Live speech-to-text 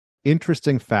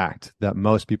interesting fact that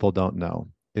most people don't know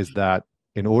is that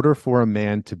in order for a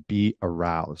man to be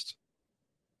aroused,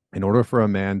 in order for a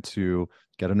man to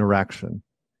get an erection,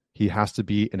 he has to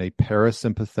be in a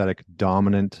parasympathetic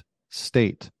dominant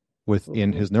state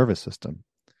within his nervous system.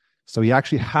 So he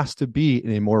actually has to be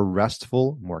in a more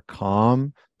restful, more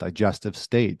calm, digestive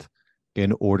state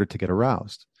in order to get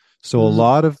aroused. So a Mm.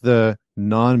 lot of the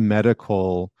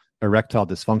non-medical erectile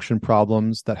dysfunction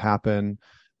problems that happen,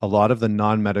 a lot of the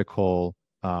non-medical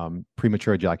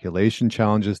premature ejaculation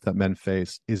challenges that men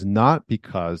face is not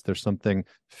because there's something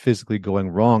physically going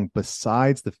wrong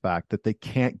besides the fact that they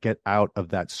can't get out of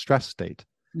that stress state.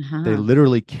 They Uh-huh.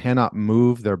 literally cannot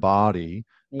move their body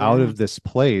out Yeah. of this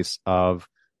place of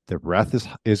their breath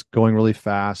is going really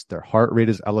fast, their heart rate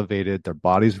is elevated, their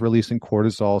body's releasing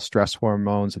cortisol, stress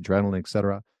hormones, adrenaline,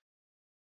 etc.